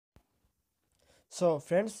So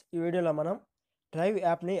friends ఈ వీడియోలో మనం డ్రైవ్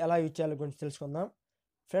యాప్ని ఎలా యూజ్ చేయాలి గురించి తెలుసుకుందాం.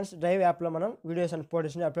 ఫ్రెండ్స్ డ్రైవ్ యాప్లో మనం వీడియోస్ అండ్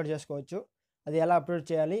ఫోటోస్ని అప్లోడ్ చేసుకోవచ్చు. అది ఎలా అప్లోడ్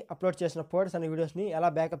చేయాలి, అప్లోడ్ చేసిన ఫోటోస్ అండ్ వీడియోస్ని ఎలా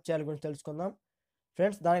బ్యాకప్ చేయాలి గురించి తెలుసుకుందాం.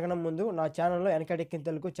 ఫ్రెండ్స్ దానికన్నా ముందు నా ఛానల్లో ఎన్కటెక్కిన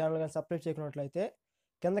తెలుగు ఛానల్ కానీ సబ్స్క్రైబ్ చేయకున్నట్లయితే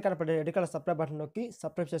కింద కనపడే రెడ్ కలర్ సబ్స్క్రైబ్ బటన్ నొక్కి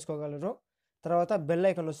సబ్స్క్రైబ్ చేసుకోగలరు. తర్వాత బెల్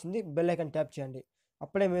ఐకాన్ వస్తుంది, బెల్ ఐకాన్ ట్యాప్ చేయండి.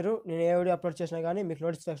 అప్పుడే మీరు నేను ఏ వీడియో అప్లోడ్ చేసినా కానీ మీకు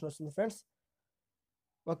నోటిఫికేషన్ వస్తుంది ఫ్రెండ్స్.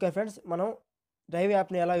 ఓకే ఫ్రెండ్స్, మనం డ్రైవ్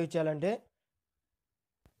యాప్ని ఎలా యూజ్ చేయాలంటే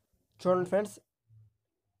చూడండి ఫ్రెండ్స్,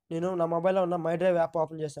 నేను నా మొబైల్లో ఉన్న మై డ్రైవ్ యాప్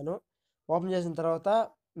ఓపెన్ చేశాను. ఓపెన్ చేసిన తర్వాత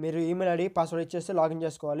మీరు ఈమెయిల్ ఐడి పాస్వర్డ్ ఇచ్చేసి లాగిన్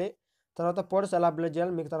చేసుకోవాలి. తర్వాత ఫోటోస్ ఎలా అప్లోడ్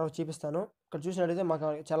చేయాలి మీకు తర్వాత చూపిస్తాను. ఇక్కడ చూసినట్టయితే మాకు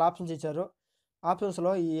చాలా ఆప్షన్స్ ఇచ్చారు.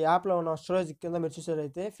 ఆప్షన్స్లో ఈ యాప్లో ఉన్న స్టోరేజ్ కింద మీరు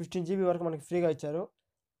చూసినట్టయితే 15 GB వరకు మనకి ఫ్రీగా ఇచ్చారు.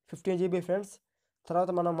 15 GB ఫ్రెండ్స్. తర్వాత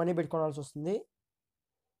మనం మనీ పెట్టుకోవాల్సి వస్తుంది.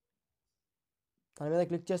 దాని మీద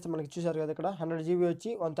క్లిక్ చేస్తే మనకి చూసారు కదా, ఇక్కడ 100 GB వచ్చి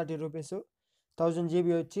 130 రూపీస్, 1000 GB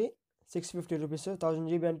వచ్చి 650 రూపీస్, 1000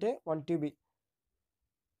 GB అంటే 1 TB.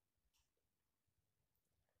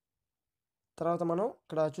 తర్వాత మనం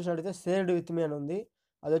ఇక్కడ చూసినట్టయితే సేవ్డ్ విత్ మీ అని ఉంది.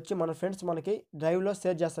 అది వచ్చి మన ఫ్రెండ్స్ మనకి డ్రైవ్లో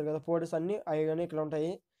సేవ్ చేస్తారు కదా ఫోటోస్ అన్నీ, అవి కానీ ఇక్కడ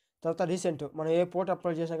ఉంటాయి. తర్వాత రీసెంట్, మనం ఏ ఫోటో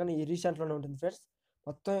అప్లోడ్ చేసినా కానీ ఈ రీసెంట్లోనే ఉంటుంది ఫ్రెండ్స్.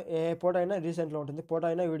 మొత్తం ఏ ఫోటో అయినా రీసెంట్లో ఉంటుంది, ఫోటో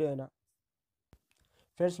అయినా వీడియో అయినా.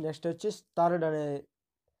 ఫ్రెండ్స్ నెక్స్ట్ వచ్చి స్టార్డ్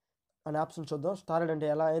అనే ఆప్షన్ చూద్దాం. స్టార్డ్ అంటే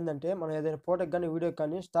ఎలా ఏంటంటే, మనం ఏదైనా ఫోటోకి కానీ వీడియోకి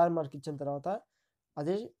కానీ స్టార్ మార్క్ ఇచ్చిన తర్వాత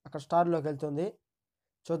అది అక్కడ స్టార్లోకి వెళ్తుంది.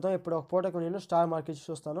 చూద్దాం, ఇప్పుడు ఒక ఫోటోకి నేను స్టార్ మార్క్ ఇచ్చి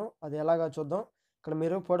చూస్తాను, అది ఎలాగా చూద్దాం. ఇక్కడ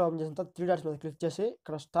మీరు ఫోటో ఓపెన్ చేసిన తర్వాత 3 డాట్స్ మీద క్లిక్ చేసి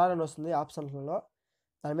ఇక్కడ స్టార్ అని వస్తుంది ఆప్షన్స్లో.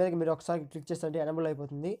 దాని మీదకి మీరు ఒకసారి క్లిక్ చేస్తే ఎనబుల్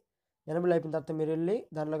అయిపోతుంది. ఎనబుల్ అయిపోయిన తర్వాత మీరు వెళ్ళి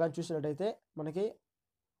దాంట్లో కానీ చూసినట్టయితే మనకి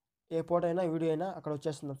ఏ ఫోటో అయినా వీడియో అయినా అక్కడ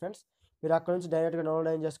వచ్చేస్తుంది ఫ్రెండ్స్. మీరు అక్కడ నుంచి డైరెక్ట్గా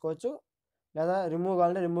డౌన్లోడ్ చేసుకోవచ్చు, లేదా రిమూవ్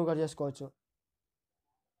కావాలంటే రిమూవ్ కూడా చేసుకోవచ్చు.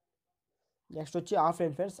 నెక్స్ట్ వచ్చి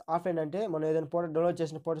ఆఫ్లైన్ ఫ్రెండ్స్. ఆఫ్లైన్ అంటే మనం ఏదైనా ఫోటో డౌన్లోడ్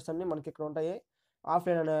చేసిన ఫోటోస్ అన్నీ మనకి ఇక్కడ ఉంటాయి,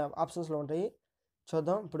 ఆఫ్లైన్ అనే ఆప్షన్స్లో ఉంటాయి.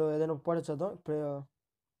 చూద్దాం, ఇప్పుడు ఏదైనా ఫోటో చూద్దాం. ఇప్పుడు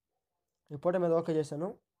ఈ ఫోటో మీద ఓకే చేశాను.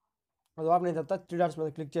 అది ఓపెన్ అయిన తర్వాత 3 డాట్స్ మీద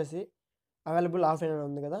క్లిక్ చేసి అవైలబుల్ ఆఫ్లైన్ అని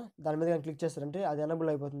ఉంది కదా, దాని మీద కానీ క్లిక్ చేస్తారంటే అది ఎనబుల్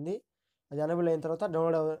అయిపోతుంది. అది ఎనబుల్ అయిన తర్వాత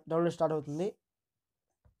డౌన్లోడ్ స్టార్ట్ అవుతుంది.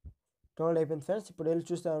 డౌన్లోడ్ అయిపోయింది ఫ్రెండ్స్. ఇప్పుడు వెళ్ళి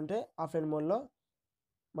చూస్తామంటే ఆఫ్లైన్ మోడ్లో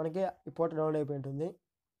మనకి ఈ ఫోటో డౌన్లోడ్ అయిపోయి ఉంటుంది.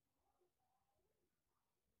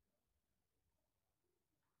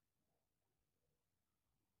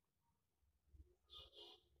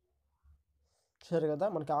 చూసారు కదా,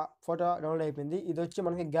 మనకి ఆ ఫోటో డౌన్లోడ్ అయిపోయింది. ఇది వచ్చి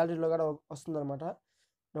మనకి గ్యాలరీలో కూడా వస్తుందన్నమాట,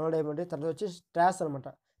 డౌన్లోడ్ అయిపోయింది. తర్వాత వచ్చి ట్రాష్ అనమాట.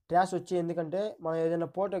 ట్రాష్ వచ్చి ఎందుకంటే మనం ఏదైనా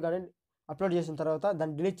ఫోటో కానీ అప్లోడ్ చేసిన తర్వాత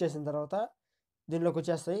దాన్ని డిలీట్ చేసిన తర్వాత దీనిలోకి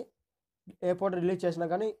వచ్చేస్తాయి. ఏ ఫోటో డిలీట్ చేసినా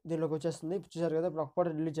కానీ దీనిలోకి వచ్చేస్తుంది. చూసారు కదా, ఇప్పుడు ఒక ఫోటో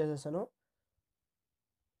డిలీట్ చేసేసాను.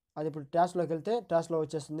 అది ఇప్పుడు ట్రాష్లోకి వెళ్తే ట్రాష్లో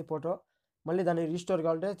వచ్చేస్తుంది ఫోటో. మళ్ళీ దాన్ని రీస్టోర్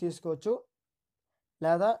కావాలంటే తీసుకోవచ్చు,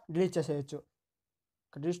 లేదా డిలీట్ చేసేయచ్చు.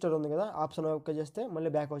 ఇక్కడ రీస్టోర్ ఉంది కదా, ఆప్షన్ ఓకే చేస్తే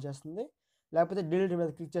మళ్ళీ బ్యాక్ వచ్చేస్తుంది. లేకపోతే డిలీట్ మీద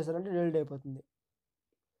క్లిక్ చేశారంటే డిలీట్ అయిపోతుంది.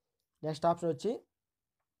 నెక్స్ట్ ఆప్షన్ వచ్చి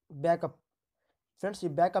బ్యాకప్ ఫ్రెండ్స్. ఈ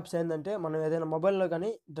బ్యాకప్స్ ఏంటంటే, మనం ఏదైనా మొబైల్లో కానీ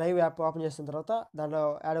డ్రైవ్ యాప్ ఓపెన్ చేసిన తర్వాత దాంట్లో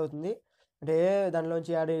యాడ్ అవుతుంది. అంటే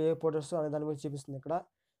దానిలోంచి యాడ్ ఏ ఫోటోస్ అనే దాని గురించి చూపిస్తుంది ఇక్కడ.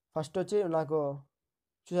 ఫస్ట్ వచ్చి నాకు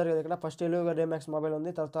చూసారు కదా, ఇక్కడ ఫస్ట్ తెలుగు రేమాక్స్ మొబైల్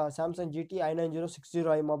ఉంది. తర్వాత సామ్సంగ్ GT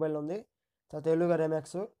i9060i మొబైల్ ఉంది. తర్వాత తెలుగు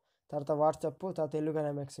రేమాక్స్, తర్వాత వాట్సాప్, తర్వాత తెలుగు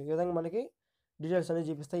రేమాక్స్. ఈ విధంగా మనకి డీటెయిల్స్ అనేది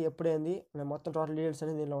చూపిస్తాయి, ఎప్పుడైంది మొత్తం టోటల్ డీటెయిల్స్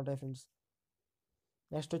అనేది దీనిలో ఉంటాయి ఫ్రెండ్స్.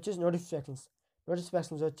 నెక్స్ట్ వచ్చి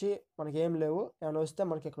నోటిఫికేషన్స్ వచ్చి మనకి ఏం లేవు, ఏమైనా వస్తే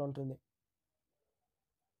మనకి ఇక్కడ ఉంటుంది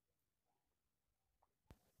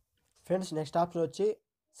ఫ్రెండ్స్. నెక్స్ట్ ఆప్షన్ వచ్చి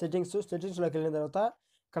సెట్టింగ్స్లోకి వెళ్ళిన తర్వాత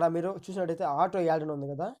ఇక్కడ మీరు చూసినట్టయితే ఆటో యాడ్ అని ఉంది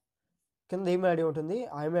కదా, కింద ఈమెయిల్ ఐడి ఉంటుంది.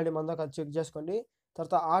 ఆ ఈమెయిల్ ఐడి మందో అది చెక్ చేసుకోండి.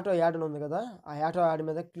 తర్వాత ఆటో యాడ్ అని ఉంది కదా, ఆ ఆటో యాడ్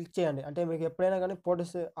మీద క్లిక్ చేయండి. అంటే మీకు ఎప్పుడైనా కానీ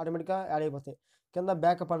ఫోటోస్ ఆటోమేటిక్గా యాడ్ అయిపోతాయి. కింద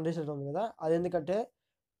బ్యాకప్ అండ్ రీసెట్ ఉంది కదా, అది ఎందుకంటే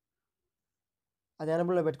అది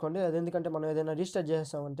ఎనబుల్లో పెట్టుకోండి. అది ఎందుకంటే మనం ఏదైనా రిజిస్టర్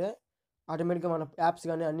చేస్తామంటే ఆటోమేటిక్గా మన యాప్స్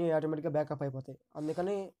కానీ అన్నీ ఆటోమేటిక్గా బ్యాకప్ అయిపోతాయి.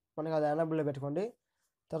 అందుకని మనకి అది ఎనబుల్లో పెట్టుకోండి.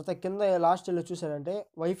 తర్వాత కింద లాస్ట్లో చూసారంటే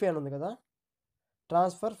వైఫై అని ఉంది కదా,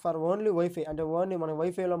 ట్రాన్స్ఫర్ ఫర్ ఓన్లీ వైఫై అంటే ఓన్లీ మన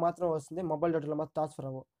వైఫైలో మాత్రం వస్తుంది, మొబైల్ డేటాలో మాత్రం ట్రాన్స్ఫర్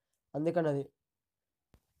అవ్వవు, అందుకని అది.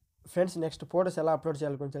 ఫ్రెండ్స్ నెక్స్ట్ ఫోటోస్ ఎలా అప్లోడ్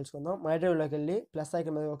చేయాలి కొంచెం తెలుసుకుందాం. మై డ్రైవ్లోకి వెళ్ళి ప్లస్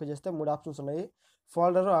ఐకన్ మీద ఓకే చేస్తే 3 ఆప్షన్స్ ఉన్నాయి.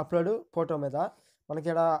 ఫోల్డర్, అప్లోడ్, ఫోటో మీద మనకి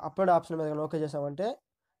ఇక్కడ అప్లోడ్ ఆప్షన్ మీద ఓకే చేసామంటే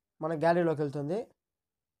మన గ్యాలరీలోకి వెళ్తుంది.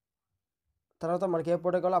 తర్వాత మనకి ఏ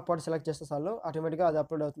ఫోటో కావాలో ఆ ఫోటో సెలెక్ట్ చేస్తే చాలు, ఆటోమేటిక్గా అది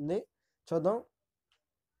అప్లోడ్ అవుతుంది. చూద్దాం,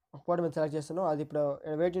 ఒక ఫోటో మీద సెలెక్ట్ చేస్తాను, అది ఇప్పుడు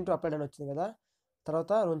వెయిటింగ్ టు అప్లోడ్ అని వచ్చింది కదా.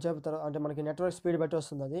 తర్వాత 2 సేపు తర్వాత అంటే మనకి నెట్వర్క్ స్పీడ్ బట్టి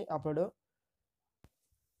వస్తుంది అది అప్లోడ్.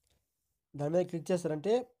 దాని మీద క్లిక్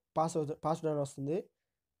చేస్తారంటే పాస్వర్డ్ అని వస్తుంది.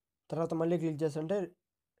 తర్వాత మళ్ళీ క్లిక్ చేస్తారంటే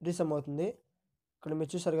రీసమ్ అవుతుంది. ఇక్కడ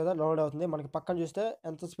మీరు చూసారు కదా, డౌన్లోడ్ అవుతుంది. మనకి పక్కన చూస్తే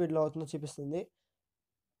ఎంత స్పీడ్లో అవుతుందో చూపిస్తుంది.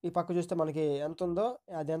 ఈ పక్క చూస్తే మనకి ఎంత ఉందో,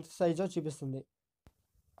 అది ఎంత సైజో చూపిస్తుంది.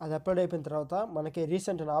 అది అప్లోడ్ అయిపోయిన తర్వాత మనకి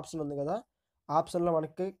రీసెంట్ అనే ఆప్షన్ ఉంది కదా, ఆ ఆప్షన్లో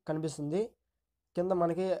మనకి కనిపిస్తుంది. కింద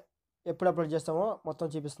మనకి ఎప్పుడు అప్లోడ్ చేస్తామో మొత్తం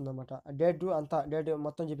చూపిస్తుంది అనమాట. డేట్ అంతా డేట్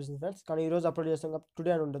మొత్తం చూపిస్తుంది ఫ్రెండ్స్. కానీ ఈరోజు అప్లోడ్ చేస్తాం కాబట్టి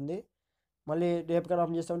టుడే అని ఉంటుంది. మళ్ళీ రేపు కానీ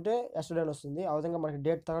ఓపెన్ చేస్తామంటే ఎస్టర్డే అని వస్తుంది. ఆ విధంగా మనకి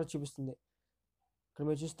డేట్ తర్వాత చూపిస్తుంది. ఇక్కడ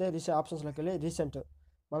మీరు చూస్తే రీసెంట్ ఆప్షన్స్లోకి వెళ్ళి రీసెంట్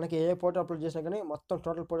మనకి ఏ ఫోటో అప్లోడ్ చేసినా కానీ మొత్తం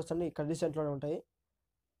టోటల్ ఫోటోస్ అన్నీ ఇక్కడ రీసెంట్లోనే ఉంటాయి.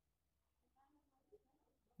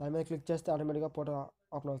 దాని మీద క్లిక్ చేస్తే ఆటోమేటిక్గా ఫోటో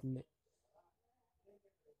ఓపెన్ అవుతుంది.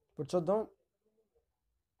 ఇప్పుడు చూద్దాం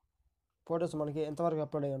ఫొటోస్ మనకి ఎంతవరకు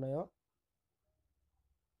అప్లోడ్ అయ్యి ఉన్నాయో.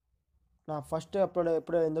 నా ఫస్ట్ అప్లోడ్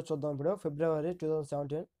ఎప్పుడు అయిందో చూద్దాం. ఇప్పుడు ఫిబ్రవరి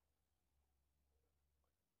 2017.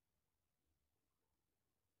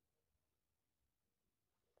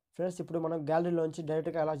 ఫ్రెండ్స్ ఇప్పుడు మనం గ్యాలరీలోంచి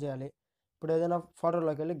డైరెక్ట్గా ఎలా చేయాలి, ఇప్పుడు ఏదైనా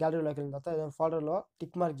ఫోటోలోకి వెళ్ళి గ్యాలరీలోకి వెళ్ళిన తర్వాత ఏదైనా ఫోటోలో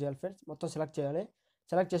టిక్ మార్క్ చేయాలి ఫ్రెండ్స్. మొత్తం సెలెక్ట్ చేయాలి.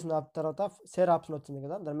 సెలెక్ట్ చేసిన తర్వాత షేర్ ఆప్షన్ వచ్చింది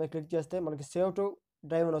కదా, దాని మీద క్లిక్ చేస్తే మనకి సేవ్ టు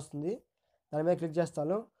డ్రైవ్ అని వస్తుంది. దాని మీద క్లిక్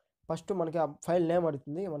చేస్తాను. ఫస్ట్ మనకి ఆ ఫైల్ నేమ్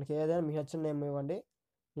అడుగుతుంది. మనకి ఏదైనా మీకు నచ్చిన నేమ్ ఇవ్వండి.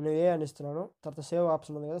 నేను ఏ అని ఇస్తున్నాను. తర్వాత సేవ్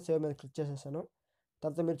ఆప్షన్ ఉంది కదా, సేవ్ మీద క్లిక్ చేసేసాను.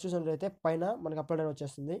 తర్వాత మీరు చూసినట్లయితే పైన మనకి అప్లోడ్ అని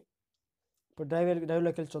వచ్చేస్తుంది. ఇప్పుడు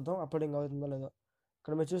డ్రైవ్లోకి వెళ్ళి చూద్దాం అప్లోడింగ్ అవుతుందో లేదో.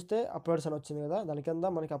 ఇక్కడ మీరు చూస్తే అప్లోడ్స్ అని వచ్చింది కదా, దాని కింద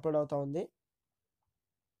మనకి అప్లోడ్ అవుతూ ఉంది.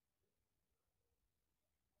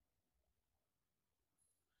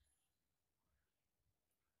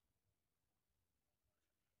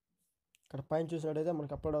 ఇక్కడ పైన చూసినట్టయితే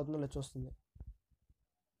మనకి అప్లోడ్ అవుతుందో లేదో చూస్తుంది.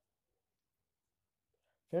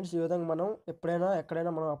 ఫ్రెండ్స్ ఈ విధంగా మనం ఎప్పుడైనా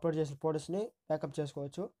ఎక్కడైనా మనం అప్లోడ్ చేసిన ఫొటోస్ని బ్యాకప్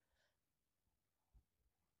చేసుకోవచ్చు.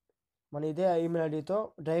 మన ఇదే ఈమెయిల్ ఐడితో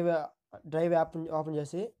డ్రైవ్ యాప్ ఓపెన్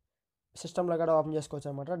చేసి సిస్టంలో కూడా ఓపెన్ చేసుకోవచ్చు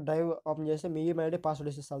అనమాట. డ్రైవ్ ఓపెన్ చేసి మీ ఈమెయిల్ ఐడి పాస్వర్డ్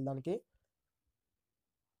ఇస్తాను. దానికి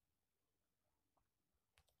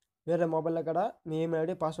వేరే మొబైల్లో కూడా మీ ఈమెయిల్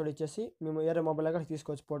ఐడి పాస్వర్డ్ ఇచ్చేసి మేము వేరే మొబైల్లో కూడా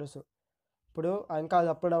తీసుకోవచ్చు ఫొటోస్. ఇప్పుడు ఇంకా అది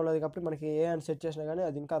అప్లోడ్ అవ్వలేదు కాబట్టి మనకి ఏ అని సెట్ చేసినా కానీ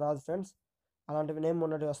అది ఇంకా రాదు ఫ్రెండ్స్. అలాంటివి నేమ్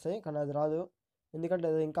ఉన్నట్టు వస్తాయి కానీ అది రాదు, ఎందుకంటే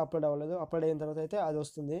అది ఇంకా అప్లోడ్ అవ్వలేదు. అప్లోడ్ అయిన తర్వాత అయితే అది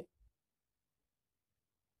వస్తుంది.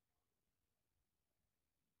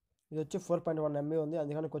 ఇది వచ్చి 4.1 MB ఉంది,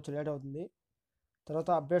 అందుకని కొంచెం లేట్ అవుతుంది. తర్వాత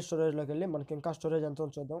అప్డేట్ స్టోరేజ్లోకి వెళ్ళి మనకి ఇంకా స్టోరేజ్ ఎంత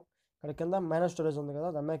ఉందో చూద్దాం. ఇక్కడ కింద మైనస్ స్టోరేజ్ ఉంది కదా,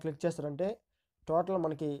 దాని మీద క్లిక్ చేస్తారంటే టోటల్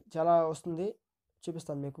మనకి చాలా వస్తుంది.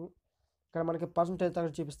 చూపిస్తాను మీకు. ఇక్కడ మనకి పర్సంటేజ్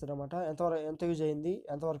దగ్గర చూపిస్తారు అనమాట, ఎంతవరకు ఎంత యూజ్ అయింది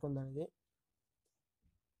ఎంతవరకు ఉందనేది.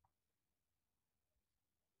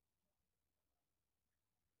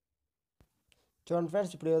 చూడండి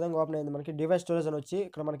ఫ్రెండ్స్, ఇప్పుడు ఈ విధంగా ఓపెన్ అయింది. మనకి డివైస్ స్టోరేజ్ అని వచ్చి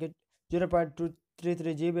ఇక్కడ మనకి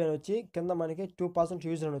 0.233 GB అని వచ్చి కింద మనకి 2%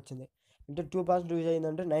 యూజ్ అని వచ్చింది. అంటే 2% యూజ్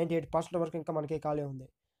అయిందంటే 98% వరకు ఇంకా మనకి ఖాళీ ఉంది.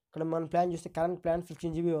 ఇక్కడ మన ప్లాన్ చూస్తే కరెంట్ ప్లాన్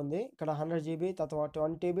 15 GB ఉంది. ఇక్కడ 100 GB, తర్వాత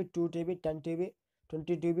 1 TB, 2 TB, 10 TB,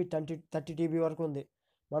 20 TB, 30 TB వరకు ఉంది.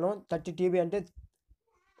 మనం 30 TB అంటే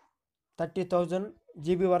 30,000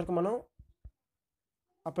 GB వరకు మనం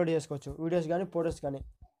అప్లోడ్ చేసుకోవచ్చు, వీడియోస్ కానీ ఫొటోస్ కానీ.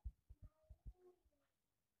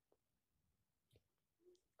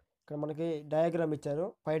 ఇక్కడ మనకి డయాగ్రామ్ ఇచ్చారు,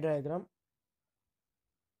 పై డయాగ్రామ్.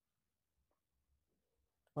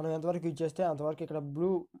 మనం ఎంతవరకు యూజ్ చేస్తే అంతవరకు ఇక్కడ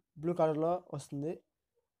బ్లూ కలర్లో వస్తుంది,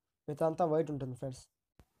 మిగతా అంతా వైట్ ఉంటుంది ఫ్రెండ్స్.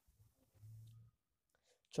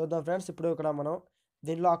 చూద్దాం ఫ్రెండ్స్, ఇప్పుడు ఇక్కడ మనం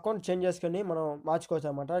దీంట్లో అకౌంట్ చేంజ్ చేసుకొని మనం మార్చుకోవచ్చు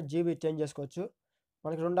అనమాట. జీబీ చేంజ్ చేసుకోవచ్చు.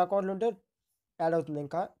 మనకి 2 అకౌంట్లు ఉంటే యాడ్ అవుతుంది.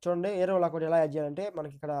 ఇంకా చూడండి ఏరే వాళ్ళ అకౌంట్ ఎలా యాడ్ చేయాలంటే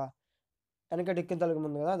మనకి ఇక్కడ వెనక కింద తెలుగు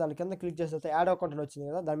ఉంది కదా, దాని కింద క్లిక్ చేస్తే యాడ్ అకౌంట్ అని వచ్చింది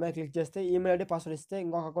కదా, దాని మీద క్లిక్ చేస్తే ఈమెయిల్ ఐడి పాస్వర్డ్ ఇస్తే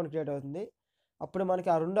ఇంకొక అకౌంట్ క్రియేట్ అవుతుంది. అప్పుడు మనకి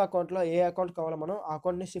ఆ 2 అకౌంట్లో ఏ అకౌంట్ కావాలో మనం ఆ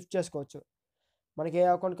అకౌంట్ని షిఫ్ట్ చేసుకోవచ్చు. మనకి ఏ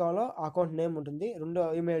అకౌంట్ కావాలో ఆ అకౌంట్ నేమ్ ఉంటుంది, 2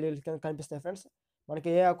 ఈమెయిల్ ఐడీలు కింద కనిపిస్తాయి ఫ్రెండ్స్. మనకి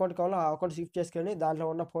ఏ అకౌంట్ కావాలో ఆ అకౌంట్ షిఫ్ట్ చేసుకొని దాంట్లో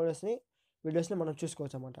ఉన్న ఫోటోస్ని వీడియోస్ని మనం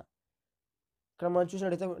చూసుకోవచ్చు అన్నమాట. ఇక్కడ మనం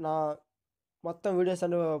చూసినట్టయితే నా మొత్తం వీడియోస్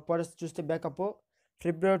అండ్ ఫోటోస్ చూస్తే బ్యాకప్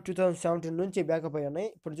ఫిబ్రవరి 2017 నుంచి బ్యాకప్ అయ్యి ఉన్నాయి.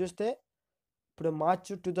 ఇప్పుడు చూస్తే ఇప్పుడు మార్చ్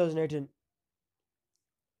 2018,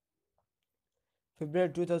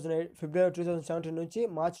 ఫిబ్రవరి 2017 నుంచి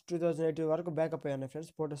మార్చ్ 2018 వరకు బ్యాకప్ అయ్యి ఉన్నాయి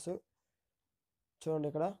ఫ్రెండ్స్ ఫొటోస్. చూడండి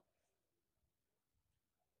ఇక్కడ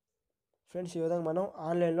ఫ్రెండ్స్, ఈ విధంగా మనం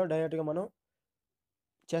ఆన్లైన్లో డైరెక్ట్గా మనం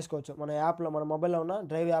చేసుకోవచ్చు. మన యాప్లో, మన మొబైల్లో ఉన్న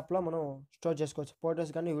డ్రైవ్ యాప్లో మనం స్టోర్ చేసుకోవచ్చు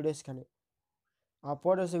ఫొటోస్ కానీ వీడియోస్ కానీ. ఆ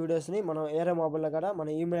ఫొటోస్ వీడియోస్ని మనం ఏరే మొబైల్లో కూడా మన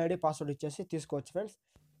ఈమెయిల్ ఐడి పాస్వర్డ్ ఇచ్చేసి తీసుకోవచ్చు friends.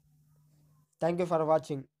 Thank you for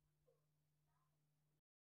watching.